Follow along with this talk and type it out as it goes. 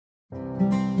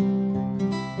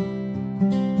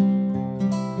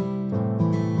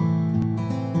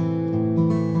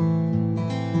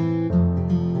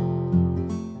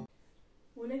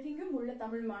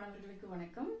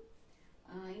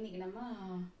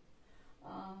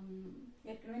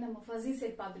ஏற்கனவே நம்ம fuzzy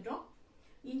set பார்த்துட்டோம்,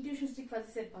 இன்ட்யூஷனிஸ்டிக்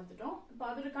ஃபஸி செட் பார்த்துட்டோம். இப்போ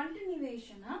அதோட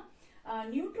கண்டினியூவேஷனா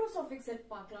நியூட்ரோசோபிக் செட்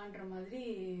பார்க்கலான்ற மாதிரி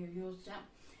யோசிச்சேன்.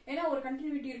 ஏன்னா ஒரு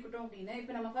கண்டினியூட்டி இருக்கட்டும் அப்படின்னு.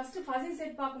 இப்போ நம்ம ஃபர்ஸ்ட் ஃபஸி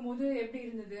செட் பார்க்கும்போது எப்படி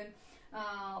இருந்தது,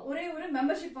 ஒரே ஒரு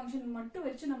மெம்பர்ஷிப் ஃபங்க்ஷன் மட்டும்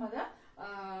வச்சு நம்ம அதை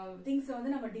திங்ஸ்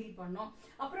வந்து நம்ம டீல் பண்ணோம்.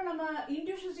 அப்புறம் நம்ம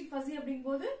இன்ட்யூஷனிஸ்டிக் ஃபஸி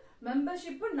அப்படிங்கும்போது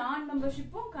மெம்பர்ஷிப்பும் நான்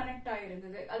மெம்பர்ஷிப்பும் கனெக்ட்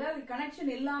ஆயிருந்தது. அதாவது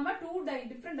கனெக்ஷன் இல்லாம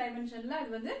டிஃப்ரெண்ட் டைமென்ஷன்ல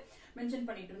அது வந்து மென்ஷன்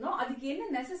பண்ணிட்டு இருந்தோம். அதுக்கு என்ன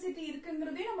நெசசிட்டி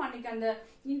இருக்குங்கிறதையும் நம்ம அன்னைக்கு அந்த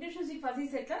இன்ட்யூஷனிஸ்டிக் ஃபஸி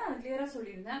செட்ல நான் கிளியரா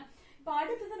சொல்லியிருந்தேன். இப்ப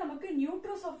அடுத்தது நமக்கு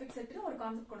நியூட்ரோசோபிக் செட்னு ஒரு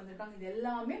கான்செப்ட் கொண்டு வந்திருக்காங்க. இது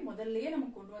எல்லாமே முதல்லயே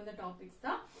நமக்கு கொண்டு வந்த டாபிக்ஸ்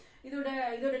தான்.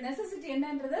 இதோட நெசசிட்டி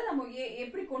என்னன்றதை நம்ம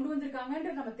எப்படி கொண்டு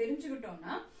வந்திருக்காங்கன்றத நம்ம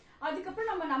தெரிஞ்சுக்கிட்டோம்னா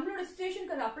அதுக்கப்புறம் நம்மளோட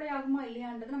சிச்சுவேஷனுக்கு அது அப்ளை ஆகுமா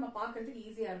இல்லையான்றதை நம்ம பாக்குறதுக்கு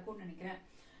ஈஸியா இருக்கும்னு நினைக்கிறேன்.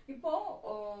 இப்போ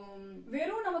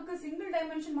வெறும் நமக்கு சிங்கிள்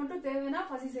டைமென்ஷன் மட்டும் தேவைன்னா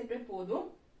ஃபஸி செட்டே போதும்.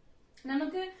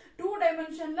 நமக்கு 2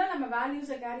 டைமென்ஷன்ல நம்ம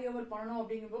வேல்யூஸை கேரி ஓவர் பண்ணணும்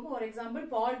அப்படிங்கும்போது ஒரு எக்ஸாம்பிள்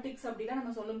பாலிடிக்ஸ் அப்படின்னா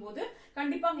நம்ம சொல்லும் போது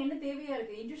கண்டிப்பா அங்க என்ன தேவையா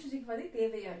இருக்கு, இன்ட்யூஷனிஸ்டிக் ஃபஸி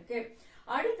தேவையா இருக்கு.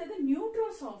 அடுத்தது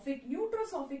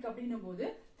நியூட்ரோசோபிக் அப்படின்னும் போது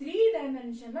 3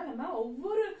 டைமென்ஷன்ல நம்ம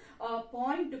ஒவ்வொரு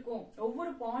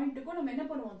பாயிண்ட்டுக்கும் நம்ம என்ன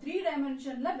பண்ணுவோம், 3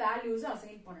 டைமென்ஷன்ல வேல்யூஸ்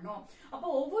அசைன் பண்ணணும். அப்போ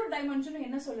ஒவ்வொரு டைமென்ஷனும்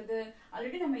என்ன சொல்லுது,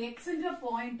 ஆல்ரெடி நம்ம எக்ஸ்ன்ற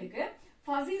பாயிண்ட்டுக்கு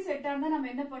ஃபஸி செட்டா இருந்தா நம்ம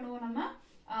என்ன பண்ணுவோம், நம்ம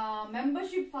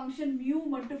மெம்பர்ஷிப் ஃபங்க்ஷன் மியூ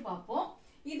மட்டும் பார்ப்போம்.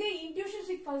 இதே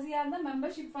இன்ட்யூஷனிஸ்டிக் ஃபஸியா இருந்தா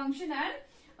மெம்பர்ஷிப் ஃபங்க்ஷன் அண்ட்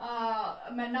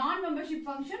நான் மெம்பர்ஷிப்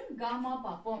ஃபங்க்ஷன் காமா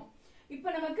பார்ப்போம்.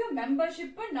 இப்ப நமக்கு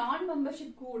மெம்பர்ஷிப் நான்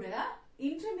மெம்பர்ஷிப் கூட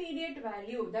intermediate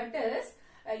value that is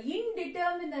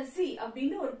indeterminacy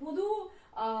அப்படின்னு ஒரு புது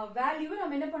வேல்யூ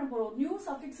நம்ம என்ன பண்ண போறோம், நியூ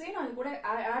சஃபிக்ஸையும் நான் அது கூட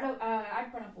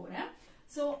ஆட் பண்ண போறேன்.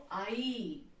 So I,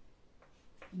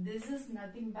 this is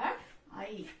nothing but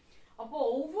I. அப்போ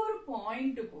ஒவ்வொரு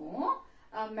பாயிண்ட்டுக்கும்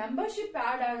மெம்பர்ஷிப்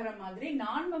ஆட் ஆகிற மாதிரி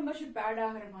நான் மெம்பர்ஷிப் ஆட்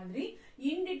ஆகிற மாதிரி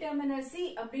இன்டிட்டர்மினசி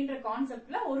அப்படின்ற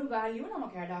கான்செப்ட்ல ஒரு வேல்யூ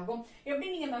நமக்கு ஆட் ஆகும். எப்படி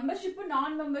நீங்க மெம்பர்ஷிப்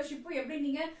நான் மெம்பர்ஷிப் எப்படி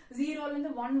நீங்க 0ல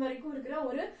இருந்து 1 வரைக்கும் இருக்கிற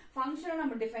ஒரு ஃபங்க்ஷனை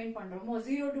நம்ம டிஃபைன் பண்றோமோ,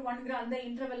 0 to 1 அந்த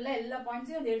இன்டர்வெல்ல எல்லா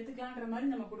பாயிண்ட்ஸையும் அதை எடுத்துக்கலான்ற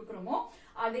மாதிரி நம்ம கொடுக்குறோமோ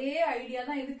அதே ஐடியா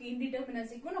தான் இதுக்கு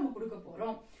இன்டிட்டர்மினசிக்கும் நம்ம கொடுக்க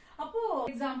போறோம். அப்போ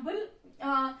எக்ஸாம்பிள்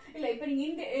இல்ல இப்ப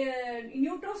நீங்க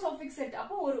நியூட்ரோசோபிக் செட்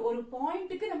அப்போ ஒரு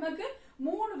பாயிண்ட்டுக்கு நமக்கு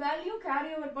 3 வேல்யூ கேரி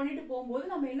ஓவர் பண்ணிட்டு போகும்போது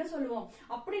நம்ம என்ன சொல்லுவோம்,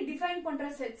 அப்படி டிஃபைன் பண்ற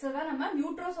செட்ஸ் தான் நம்ம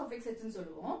நியூட்ரோசோபிக் செட்ஸ்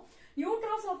சொல்லுவோம்.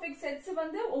 நியூட்ரோசோபிக் செட்ஸ்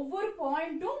வந்து ஒவ்வொரு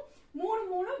பாயிண்ட்டும்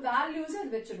 3 வேல்யூஸ்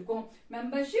அது வச்சிருக்கும்,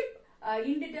 மெம்பர்ஷிப்,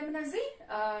 இன்டிட்டர்மினசி,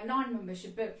 நான்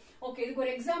மெம்பர்ஷிப். ஓகே, இதுக்கு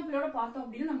ஒரு எக்ஸாம்பிளோட பார்த்தோம்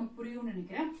அப்படின்னு நமக்கு புரியும்னு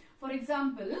நினைக்கிறேன். ஃபார்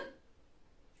எக்ஸாம்பிள்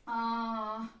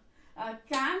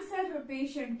கேன்சர்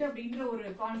பேஷண்ட் அப்படின்ற ஒரு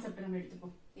கான்செப்ட் நம்ம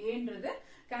எடுத்துப்போம். ஏன்றது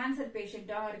கேன்சர்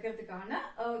பேஷண்டா இருக்கிறதுக்கான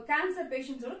கேன்சர்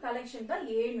பேஷண்ட்ஸோட கலெக்ஷன் தான்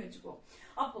ஏன்னு வச்சுக்கோ.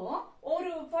 அப்போ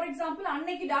ஒரு ஃபார் எக்ஸாம்பிள்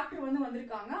அன்னைக்கு டாக்டர் வந்து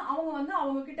வந்திருக்காங்க,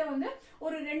 அவங்க கிட்ட வந்து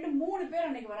ஒரு 2-3 பேர்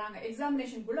அன்னைக்கு வராங்க,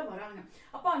 எக்ஸாமினேஷனுக்குள்ள வராங்க.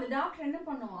 அப்போ அந்த டாக்டர் என்ன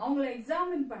பண்ணுவோம், அவங்கள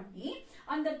எக்ஸாமின் பண்ணி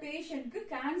அந்த பேஷண்ட்க்கு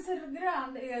கேன்சர்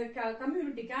அந்த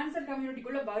கேன்சர்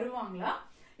கம்யூனிட்டிக்குள்ள வருவாங்களா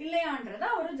இல்லையான்றத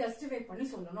அவரு ஜஸ்டிஃபை பண்ணி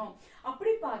சொல்லணும்.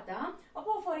 அப்படி பார்த்தா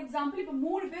அப்போ ஃபார் எக்ஸாம்பிள் இப்ப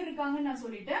 3 பேர் இருக்காங்கன்னு நான்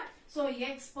சொல்லிட்டேன். So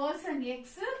person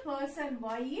X, person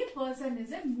Y, person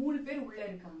Z 3 பேர் உள்ள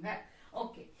இருக்காங்க.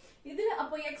 ஓகே, இதுல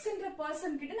அப்போ எக்ஸ்ன்ற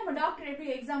பர்சன் கிட்ட நம்ம டாக்டர்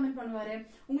எப்படி எக்ஸாமின் பண்ணுவாரு,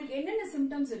 உங்களுக்கு என்னென்ன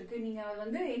சிம்டம்ஸ் இருக்கு, நீங்க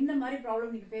வந்து என்ன மாதிரி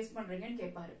ப்ராப்ளம் நீங்க ஃபேஸ் பண்றீங்கன்னு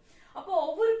கேட்பாரு. அப்போ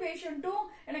ஒவ்வொரு பேஷண்ட்டும்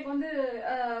எனக்கு வந்து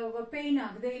பெயின்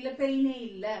ஆகுது, இல்ல பெயினே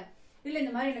இல்ல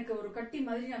இந்த மாதிரி எனக்கு ஒரு கட்டி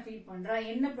மாதிரி நான் ஃபீல் பண்றேன்,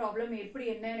 என்ன ப்ராப்ளம், எப்படி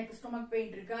என்ன, எனக்கு ஸ்டொமக்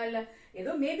பெயின் இருக்கா, இல்ல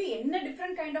ஏதோ மேபி என்ன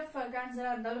டிஃப்ரெண்ட் கைண்ட் ஆஃப்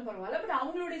கேன்சரா இருந்தாலும் பரவாயில்ல, பட்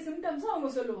அவங்களுடைய சிம்டம்ஸ் அவங்க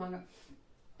சொல்லுவாங்க.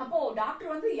 அப்போ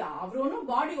டாக்டர் வந்து அவர் ஒன்னும்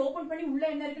பாடி ஓபன் பண்ணி உள்ள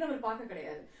என்ன இருக்குன்னு அவர் பார்க்க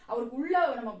கிடையாது. அவருக்கு உள்ள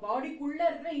நம்ம பாடிக்குள்ள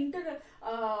இருக்கிற இன்னர்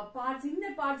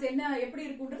பார்ட்ஸ் என்ன எப்படி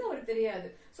இருக்குன்றது அவருக்கு தெரியாது.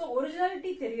 சோ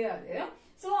ஒரிஜினாலிட்டி தெரியாது.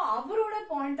 சோ அவரோட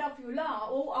பாயிண்ட் ஆஃப் வியூல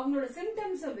அவங்களோட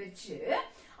சிம்டம்ஸ வச்சு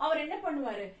அவர் என்ன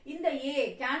பண்ணுவாரு, இந்த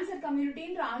கேன்சர்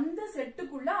கம்யூனிட்டின்ற அந்த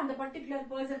செட்டுக்குள்ள அந்த particular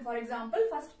person for example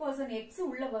first person X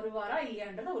உள்ள வருவாரா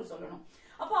இல்லையான்றத அவர் சொல்லணும்.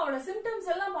 அப்போ அவரோட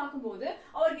சிம்டம்ஸ் எல்லாம் பார்க்கும்போது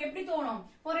அவருக்கு எப்படி தோணும்,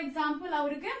 ஃபார் எக்ஸாம்பிள்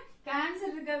அவருக்கு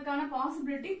கேன்சர் இருக்கிறதுக்கான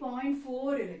பாசிபிலிட்டி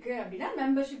 0.4 இருக்கு அப்படின்னா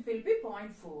மெம்பர்ஷிப் வில் பி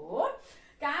 0.4.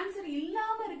 கேன்சர்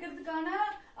இல்லாம இருக்கிறதுக்கான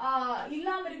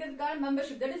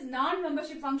மெம்பர்ஷிப் தட் இஸ் நான்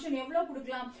மெம்பர்ஷிப் ஃபங்க்ஷன் எவ்வளவு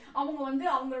கொடுக்கலாம், அவங்க வந்து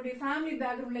அவங்களுடைய ஃபேமிலி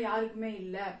பேக்ரவுண்ட்ல யாருக்குமே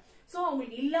இல்ல, சோ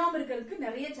அவங்களுக்கு இல்லாம இருக்கிறதுக்கு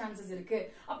நிறைய சான்சஸ் இருக்கு.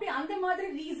 அப்படி அந்த மாதிரி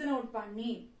ரீசன் அவுட்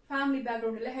பண்ணி ஃபேமிலி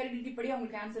பேக்ரவுண்ட் இல்ல, ஹெரிடிட்டி படி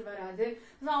அவங்களுக்கு கேன்சர் வராது,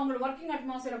 அவங்களோட ஒர்க்கிங்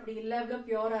அட்மாஸ்பியர் அப்படி இல்ல, இவ்வளவு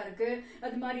பியூரா இருக்கு,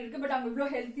 அது மாதிரி இருக்கு, பட் அவங்க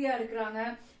இவ்வளவு ஹெல்த்தியா இருக்கிறாங்க,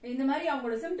 இந்த மாதிரி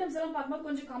அவங்களோட சிம்டம்ஸ் எல்லாம் பார்க்கும்போது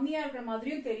கொஞ்சம் கம்மியா இருக்கிற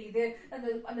மாதிரியும் தெரியுது.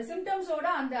 அந்த சிம்டம்ஸோட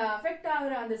அந்த அஃபெக்ட்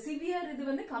ஆகுற அந்த சிவியர் இது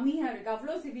வந்து கம்மியா இருக்கு,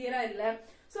 அவ்வளவு சிவியரா இல்ல.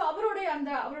 சோ அவரோட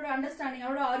அண்டர்ஸ்டாண்டிங்,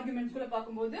 அவரோட ஆர்குமெண்ட்ஸ்குள்ள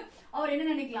பார்க்கும்போது அவர்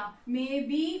என்ன நினைக்கலாம்,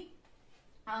 மேபி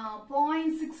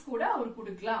 0.6 கூட அவர்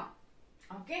கொடுக்கலாம்.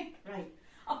 Okay right.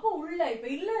 அப்போ உள்ள இப்ப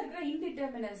இருக்கிற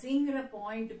இன்டிடெர்மினசிங்கிற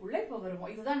பாயிண்ட்டுக்குள்ள இப்ப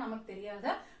வருவோம். இதுதான் நமக்கு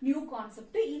தெரியாத நியூ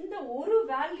கான்செப்ட். இந்த ஒரு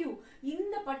வேல்யூ,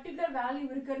 இந்த பர்டிகுலர் வேல்யூ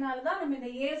இருக்கிறதுனாலதான் நம்ம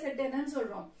இந்த ஏ செட் என்னன்னு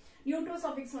சொல்றோம்,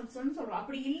 நியூட்ரோசாபிக் செட் சொல்றோம்.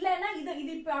 அப்படி இல்லைன்னா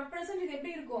இது இப்ப அட் பிரசன்ட் இது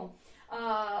எப்படி இருக்கும்,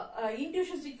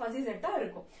 இன்ட்யூஷனிஸ்டிக் ஃபஸி செட்டா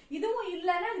இருக்கும். இதுவும்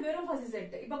இல்லைன்னா இது வெறும் ஃபஸி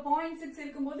செட். இப்ப 0.6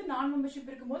 இருக்கும்போது நான் மெம்பர்ஷிப்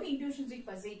இருக்கும்போது இன்ட்யூஷனிஸ்டிக்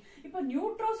ஃபஸி. இப்ப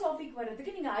நியூட்ரோசாபிக்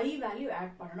வர்றதுக்கு நீங்க ஐ வேல்யூ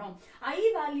ஆட் பண்ணணும். ஐ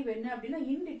வேல்யூ என்ன அப்படின்னா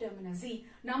இன்டிடெர்மினசி.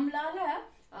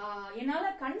 என்னால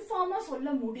கன்ஃபார்மா சொல்ல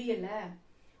முடியல,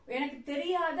 எனக்கு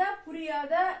தெரியாத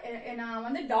புரியாத நான்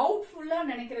வந்து டவுட்ஃபுல்லா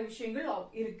நினைக்கிற விஷயங்கள்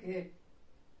இருக்கு,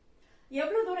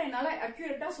 எவ்வளவு தூரம் என்னால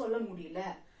அக்யூரேட்டா சொல்ல முடியல,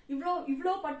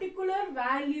 இவ்ளோ பர்டிகுலர்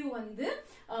வேல்யூ வந்து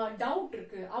டவுட்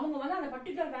இருக்கு. அவங்க வந்து அந்த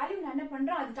பர்டிகுலர் வேல்யூ நான் என்ன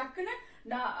பண்றேன், அது டக்குன்னு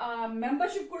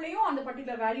மெம்பர்ஷிப் குள்ளேயும் அந்த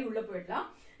பர்டிகுலர் வேல்யூ உள்ள போயிடலாம்,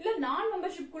 இல்ல நான்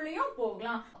மெம்பர்ஷிப் குள்ளேயும்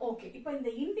போகலாம். ஓகே, இப்ப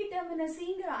இந்த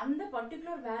இன்டிடெர்மினசிங்கிற அந்த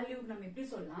பர்டிகுலர் வேல்யூ நம்ம எப்படி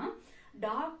சொல்லலாம்,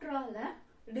 டாக்டரால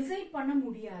டிசைட் பண்ண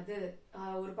முடியாது,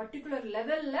 ஒரு பர்டிகுலர்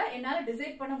லெவல்ல என்னால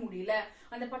டிசைட் பண்ண முடியல,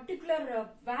 அந்த பர்டிகுலர்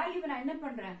வேல்யூ நான் என்ன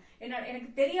பண்றேன்,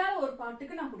 எனக்கு தெரியாத ஒரு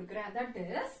பார்ட்டுக்கு நான் கொடுக்கறேன். That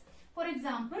is for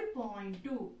example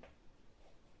 0.2.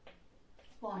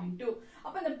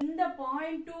 அப்ப இந்த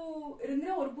 0.2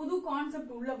 இருக்கிற ஒரு புது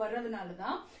கான்செப்ட் உள்ள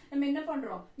வர்றதுனாலதான் நம்ம என்ன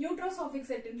பண்றோம்,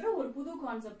 நியூட்ரோசாபிக் செட்ன்ற ஒரு புது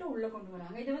கான்செப்ட் உள்ள கொண்டு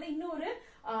வராங்க. இதை வந்து இன்னொரு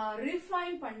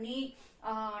ரிஃபைன் பண்ணி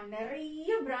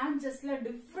நிறைய பிரான்ச்சஸ்ல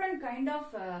டிஃப்ரெண்ட் கைண்ட்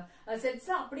ஆஃப் செட்ஸ்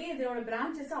அப்படியே இதோட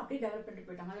பிரான்ச்சஸ் அப்படியே டெவலப் பண்ணிட்டு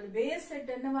போயிட்டாங்க. அதோட பேஸ்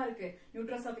செட் என்னவா இருக்கு,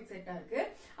 நியூட்ரோசாபிக் செட்டா இருக்கு.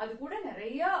 அது கூட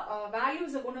நிறைய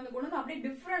வேல்யூஸ் கொண்டு வந்து அப்படியே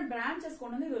டிஃப்ரெண்ட் பிரான்ச்சஸ்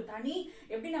கொண்டு வந்து இது தனி,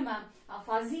 எப்படி நம்ம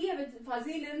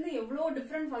ஃபஸில இருந்து எவ்வளவு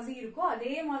டிஃப்ரெண்ட் ஃபஸி இருக்கோ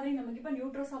அதே மாதிரி நமக்கு இப்ப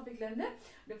நியூட்ரோசாபிக்ல இருந்து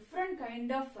டிஃப்ரெண்ட்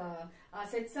கைண்ட் ஆஃப்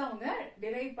செட்ஸ் அவங்க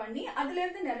டிரைவ் பண்ணி அதுல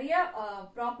இருந்து நிறைய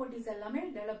ப்ராப்பர்ட்டிஸ் எல்லாமே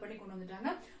டெவலப் பண்ணி கொண்டு வந்துட்டாங்க.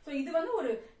 சோ இது வந்து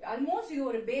ஒரு ஆல்மோஸ்ட் இது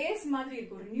ஒரு பேஸ் மாதிரி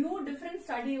இருக்கு, ஒரு நியூ டிஃபரெண்ட்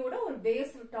ஸ்டடியோட ஒரு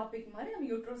பேஸ் டாபிக் மாதிரி நம்ம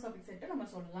நியூட்ரோசாபிக் செட்டை நம்ம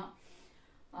சொல்லலாம்.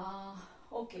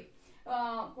 ஓகே,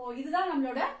 இதுதான்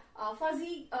நம்மளோட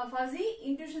ஃபஸி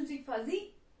இன்ட்யூஷனிஸ்டிக் ஃபஸி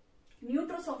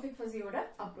நியூட்ரோசாபிக் ஃபஸியோட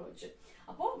அப்ரோச்.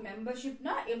 அப்போ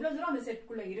மெம்பர்ஷிப்னா எவ்வளவு தூரம் அந்த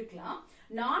செட்குள்ள இருக்கலாம்,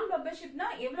 நான் மெம்பர்ஷிப்னா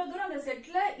எவ்வளவு தூரம் அந்த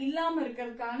செட்ல இல்லாம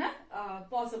இருக்கிறதுக்கான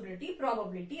பாசிபிலிட்டி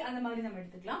ப்ராபபிலிட்டி அந்த மாதிரி நம்ம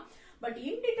எடுத்துக்கலாம். பட்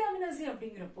இன்டிடெர்மினசி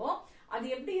அப்படிங்கிறப்போ அது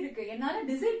எப்படி இருக்கு, என்னால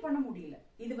டிசைட் பண்ண முடியல,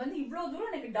 இது வந்து இவ்வளவு தூரம்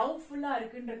எனக்கு டவுட்ஃபுல்லா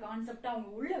இருக்குன்ற கான்செப்ட் அவங்க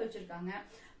உள்ள வச்சிருக்காங்க.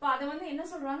 இப்ப அதை வந்து என்ன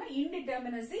சொல்றாங்க,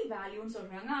 இன்டிடெர்மினசி வேல்யூன்னு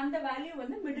சொல்றாங்க. அந்த வேல்யூ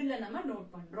வந்து மிடில்ல நம்ம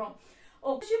நோட் பண்றோம்.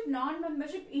 மெம்பர்ஷிப் நான்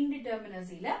மெம்பர்ஷிப்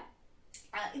இன்டிடெர்மினசில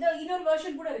இது இன்னொரு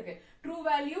வெர்ஷன் கூட இருக்கு, ட்ரூ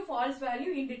வேல்யூ ஃபால்ஸ் வேல்யூ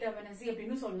இன்டிடெர்மினசி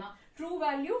அப்படின்னு சொல்லலாம், ட்ரூ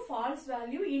வேல்யூ ஃபால்ஸ்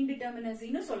வேல்யூ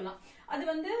இன்டிடெர்மினசின்னு சொல்லலாம். அது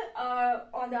வந்து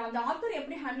அந்த ஆத்தர்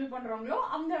எப்படி ஹேண்டில் பண்றாங்களோ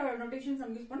அந்த நோட்டேஷன்ஸ்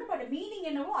நம்ம யூஸ் பண்ணோம். பட் மீனிங்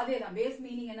என்னவோ அதேதான், பேஸ்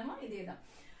மீனிங் என்னவோ இதேதான்.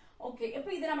 ஓகே, இப்ப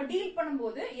இதை நம்ம டீல்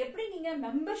பண்ணும்போது எப்படி நீங்க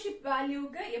மெம்பர்ஷிப்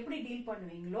வேல்யூக்கு எப்படி டீல்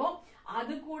பண்ணுவீங்களோ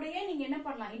அது கூடயே நீங்க என்ன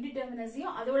பண்ணலாம்,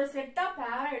 இன்டிடெர்மினசியும் அதோட செட்டா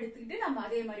பேரா எடுத்துக்கிட்டு நம்ம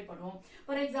அதே மாதிரி பண்ணுவோம்.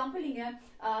 ஃபார் எக்ஸாம்பிள் நீங்க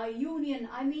யூனியன்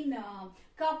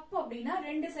கப் அப்படின்னா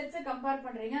ரெண்டு செட்ஸை கம்பேர்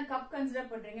பண்றீங்க, கப்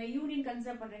கன்சிடர் பண்றீங்க, யூனியன்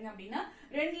கன்சிடர் பண்றீங்க அப்படின்னா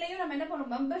ரெண்டுலயும் நம்ம என்ன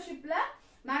பண்ணுவோம், மெம்பர்ஷிப்ல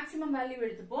மேக்ஸிமம் வேல்யூ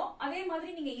எடுத்துப்போம். அதே மாதிரி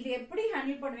நீங்க இதை எப்படி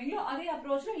ஹேண்டில் பண்ணுவீங்களோ அதே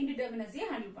அப்ரோச்ல இன்டிடெர்மினசியை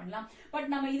ஹேண்டில் பண்ணலாம். பட்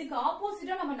நம்ம இதுக்கு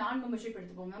ஆப்போசிட்டா நம்ம நான் மெம்பர்ஷிப்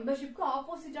எடுத்துப்போம், மெம்பர்ஷிப்க்கு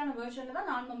ஆப்போசிட்டான வெர்ஷன்ல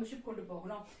தான் நான் மெம்பர்ஷிப் கொண்டு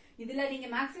போகணும். இதுல நீங்க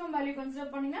மேக்ஸிமம் வேல்யூ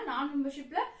கன்சிடர் பண்ணீங்கன்னா நான்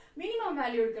மெம்பர்ஷிப்ல மினிமம்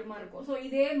வேல்யூ எடுக்கிற மாதிரி இருக்கும். சோ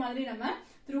இதே மாதிரி நம்ம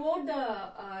த்ரூ அவுட் த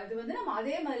இது வந்து நம்ம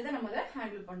அதே மாதிரி தான் நம்ம அதை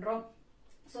ஹேண்டில் பண்றோம்.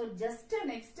 So just an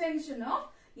extension of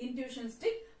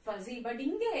intuitionistic fuzzy. But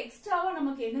இங்க எக்ஸ்ட்ராவா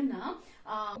நமக்கு என்னன்னா,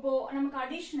 இப்போ நமக்கு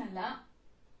அடிஷனலா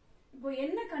இப்போ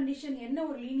என்ன கண்டிஷன், என்ன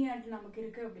ஒரு லீனியாரிட்டி நமக்கு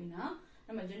இருக்கு அப்படின்னா,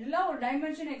 நம்ம ஜெனரலா ஒரு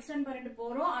டைமென்ஷன் எக்ஸ்டெண்ட் பண்ணிட்டு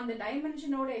போறோம், அந்த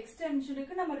டைமென்ஷனோட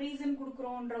எக்ஸ்டென்ஷனுக்கு நம்ம ரீசன்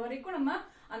கொடுக்கறோம்ன்ற வரைக்கும் நம்ம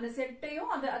அந்த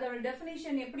செட்டையும் அதோட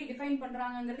டெஃபினிஷன் எப்படி டிஃபைன்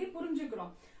பண்றாங்கிறதையும்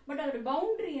புரிஞ்சுக்கிறோம். பட் அதோட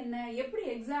பவுண்டரி என்ன, எப்படி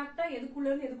எக்ஸாக்டா எதுக்குள்ள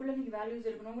இருந்து எதுக்குள்ள நீங்க வேல்யூஸ்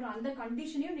இருக்கணுங்கிற அந்த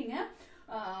கண்டிஷனையும் நீங்க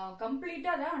கம்ப்ளீட்டா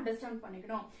அதை அண்டர்ஸ்டாண்ட்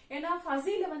பண்ணிக்கணும். ஏன்னா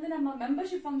ஃபஸில வந்து நம்ம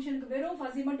மெம்பர்ஷிப் ஃபங்க்ஷனுக்கு வெறும்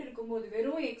ஃபஸி மட்டும் இருக்கும்போது,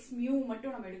 வெறும் எக்ஸ் மியூ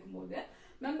மட்டும் நம்ம எடுக்கும்போது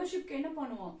மெம்பர்ஷிப்க்கு என்ன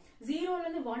பண்ணுவோம், 0ல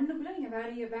இருந்து 1க்குள்ள நீங்க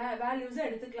வேல்யூஸ்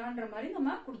எடுத்துக்கலாம்ன்ற மாதிரி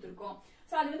நம்ம கொடுத்துருக்கோம்.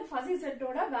 சோ அது வந்து ஃபஸி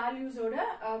செட்டோட வேல்யூஸோட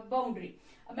பவுண்டரி,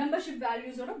 மெம்பர்ஷிப்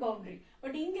வேல்யூஸோட பவுண்டரி.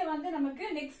 பட் இங்க வந்து நமக்கு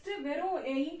நெக்ஸ்ட் வெறும்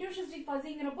இன்ட்யூஷனிஸ்டிக்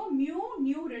ஃபஸிங்கிறப்போ மியூ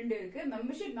நியூ ரெண்டு இருக்கு,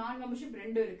 மெம்பர்ஷிப் நான் மெம்பர்ஷிப்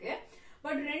ரெண்டு இருக்கு.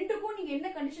 பட் ரெண்டுக்கும் நீங்க என்ன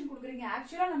கண்டிஷன் கொடுக்குறீங்க,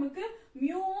 ஆக்சுவலா நமக்கு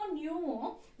மியூவும் நியூவும்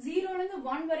 0ல இருந்து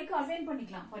 1 வரைக்கும் அசைன்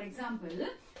பண்ணிக்கலாம். For example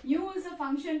mu is a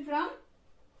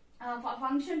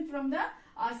function from the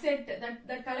set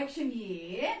that collection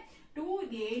A to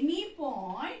any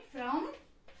point from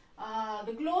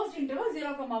the closed interval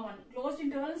 0,1. closed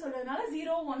interval சொல்றதுனால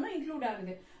 0, 1 இன்க்ளூட்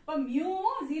ஆகுது. இப்ப மியூ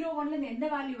 0, 1ல இருந்து எந்த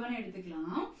வேல்யூ வேணா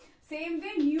எடுத்துக்கலாம். சேம்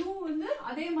வே நியூ வந்து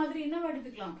அதே மாதிரி என்ன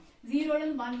எடுத்துக்கலாம் 0 ல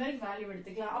இருந்து 1 வரைக்கும் வேல்யூ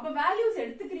எடுத்துக்கலாம். அப்ப வேல்யூஸ்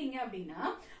எடுத்துக்கிறீங்க அப்படின்னா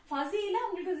ஃபஸில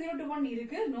உங்களுக்கு 0 to 1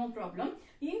 இருக்கு, நோ ப்ராப்ளம்.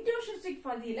 இன்ட்ரோசோபிக்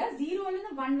ஃபஸில 0 ல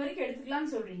இருந்து 1 வரைக்கும்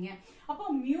எடுத்துக்கலாம்னு சொல்றீங்க. அப்போ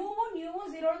மியூவும்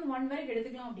 0 ல இருந்து 1 வரைக்கும்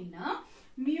எடுத்துக்கலாம் அப்படின்னா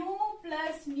மியூ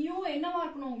பிளஸ் நியூ என்னவா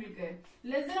இருக்கணும் உங்களுக்கு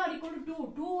less than or equal to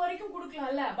 2 வரைக்கும்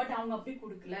கொடுக்கலாம்ல. பட் அவங்க அப்படி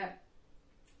கொடுக்கல,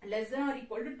 less than or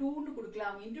equal to 2 ன்னு கொடுக்கல.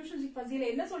 அவங்க இன்ட்ரோசோபிக் ஃபஸில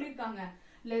என்ன சொல்லிருக்காங்க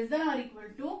less than or equal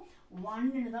to 1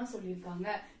 ன்னு தான் சொல்லிருக்காங்க.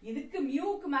 இதுக்கு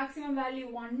மியூக்கு மேக்ஸிமம் வேல்யூ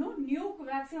 1 நியூக்கு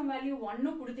மேக்ஸிமம் வேல்யூ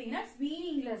 1 கொடுத்தீங்கன்னா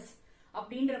மீனிங்லெஸ்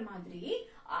அப்படின்ற மாதிரி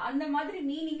அந்த மாதிரி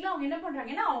மீனிங்ல அவங்க என்ன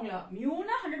பண்றாங்கன்னா அவங்கள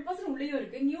மியூனா 100% உள்ளேயும்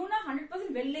இருக்கு, நியூனா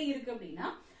 100% வெளியே இருக்கு அப்படின்னா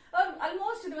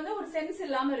ஆல்மோஸ்ட் இது வந்து ஒரு சென்ஸ்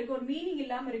இல்லாம இருக்கு, ஒரு மீனிங்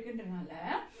இல்லாம இருக்குன்றனால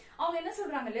அவங்க என்ன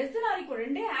சொல்றாங்க லெஸ் தென் ஆர் ஈக்குவல்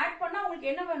ரெண்டே ஆட் பண்ணா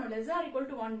உங்களுக்கு என்ன வேணும் லெஸ் ஆர் ஈக்குவல்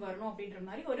டு 1 வரணும் அப்படின்ற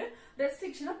மாதிரி ஒரு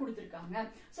ரெஸ்ட்ரிக்ஷனை கொடுத்திருக்காங்க.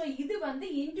 சோ இது வந்து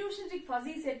இன்ட்ரோசோபிக்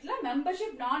ஃபஸி செட்ல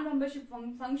மெம்பர்ஷிப் நான் மெம்பர்ஷிப்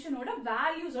ஃபங்க்ஷனோட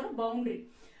வேல்யூஸோட பவுண்டரி.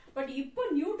 பட் இப்போ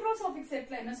நியூட்ரோசோபிக்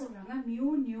செட்ல என்ன சொல்றாங்க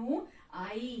mu new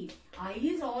I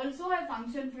is also a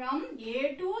function from a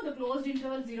to the closed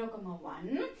interval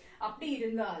 0,1 அப்படி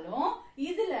இருந்தாலும்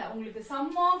இதுல உங்களுக்கு sum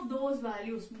of those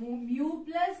values mu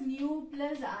plus nu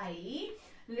plus I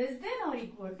less than or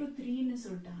equal to 3 ன்னு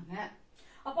சொல்லிட்டாங்க.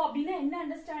 அப்போ அப்படின்னா என்ன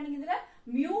அண்டர்ஸ்டாண்டிங் இதுல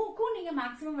மியூக்கும் நீங்க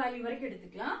மேக்ஸிமம் வேல்யூ வரைக்கும்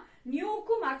எடுத்துக்கலாம்,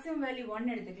 நியூக்கும் மேக்ஸிமம் வேல்யூ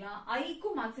 1 எடுத்துக்கலாம்,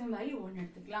 ஐக்கும் மேக்ஸிமம் வேல்யூ 1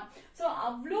 எடுத்துக்கலாம். சோ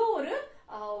அவ்வளோ ஒரு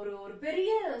ஒரு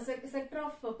பெரிய செக்டர்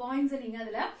ஆஃப் பாயிண்ட்ஸ் நீங்க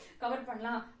அதுல கவர்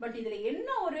பண்ணலாம். பட் இதுல என்ன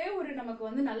ஒரே ஒரு நமக்கு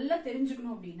வந்து நல்லா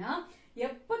தெரிஞ்சுக்கணும் அப்படின்னா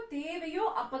எப்ப தேவையோ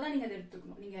அப்பதான் நீங்க அதை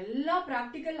எடுத்துக்கணும். நீங்க எல்லா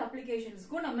பிராக்டிக்கல்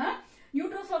அப்ளிகேஷன்ஸ்க்கும் நம்ம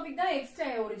நியூட்ரோசோபிக் தான் எக்ஸ்ட்ரா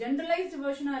ஒரு ஜெனரலைஸ்ட்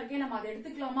வெர்ஷனா இருக்கே நம்ம அதை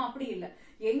எடுத்துக்கலாமா அப்படி இல்ல,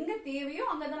 எங்க தேவையோ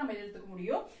அங்கதான் நம்ம எடுத்துக்க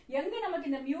முடியும். எங்க நமக்கு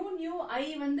இந்த மியூ நியூ ஐ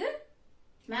வந்து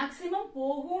மேக்சிமம்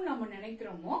போகும் நம்ம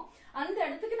நினைக்கிறோமோ அந்த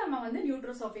இடத்துக்கு நம்ம வந்து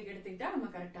நியூட்ரோசோபிக் எடுத்துக்கிட்டா நம்ம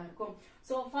கரெக்டா இருக்கும்.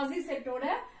 சோ ஃபஸி செட்டோட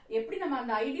எப்படி நம்ம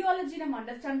அந்த ஐடியாலஜி நம்ம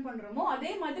அண்டர்ஸ்டாண்ட் பண்றோமோ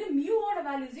அதே மாதிரி மியூவோட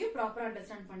வேல்யூஸையும் ப்ராப்பரா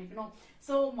அண்டர்ஸ்டாண்ட் பண்ணிக்கணும்.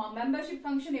 சோ மெம்பர்ஷிப்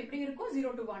ஃபங்க்ஷன் எப்படி இருக்கும்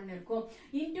 0 to 1 இருக்கும்.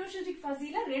 இன்ட்ரோசோபிக்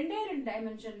ஃபஸில ரெண்டே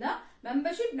டைமென்ஷன் தான்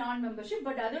மெம்பர்ஷிப் நான் மெம்பர்ஷிப்.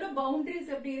 பட் அதோட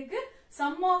பவுண்டரிஸ் எப்படி இருக்கு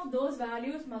some of those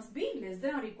values must be less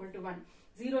than R equal to 1,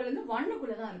 0 ல இருந்து 1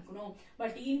 குள்ளதான் இருக்கணும்.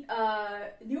 பட்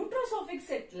நியூட்ரோசோபிக்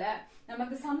செட்ல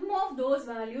நமக்கு sum of those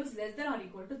values less than or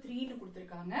equal to 3 ன்னு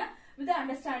கொடுத்திருக்காங்க. with the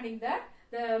understanding that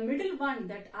the middle one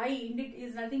that I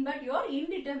is nothing but your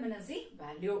indeterminacy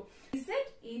value. Set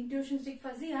introsophic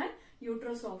fuzzy and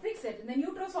neutrosophic set. இந்த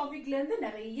நியூட்ரோசோபிக்ல இருந்து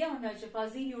நிறைய வந்தாச்சு,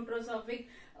 fuzzy நியூட்ரோசோபிக்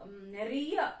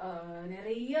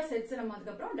நிறைய sets நம்ம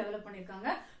அதுக்கப்புறம் develop பண்ணிருக்காங்க.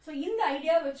 சோ இந்த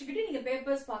ஐடியா வச்சுக்கிட்டு நீங்க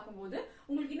பேப்பர்ஸ் பார்க்கும்போது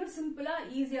உங்களுக்கு இன்னும் சிம்பிளா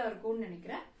ஈஸியா இருக்கும்னு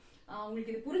நினைக்கிறேன்.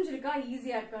 உங்களுக்கு இது புரிஞ்சிருக்கா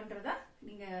ஈஸியா இருக்கான்றத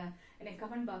நீங்க எனக்கு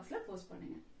கமெண்ட் பாக்ஸ்ல போஸ்ட்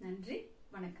பண்ணுங்க. நன்றி,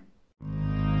 வணக்கம்.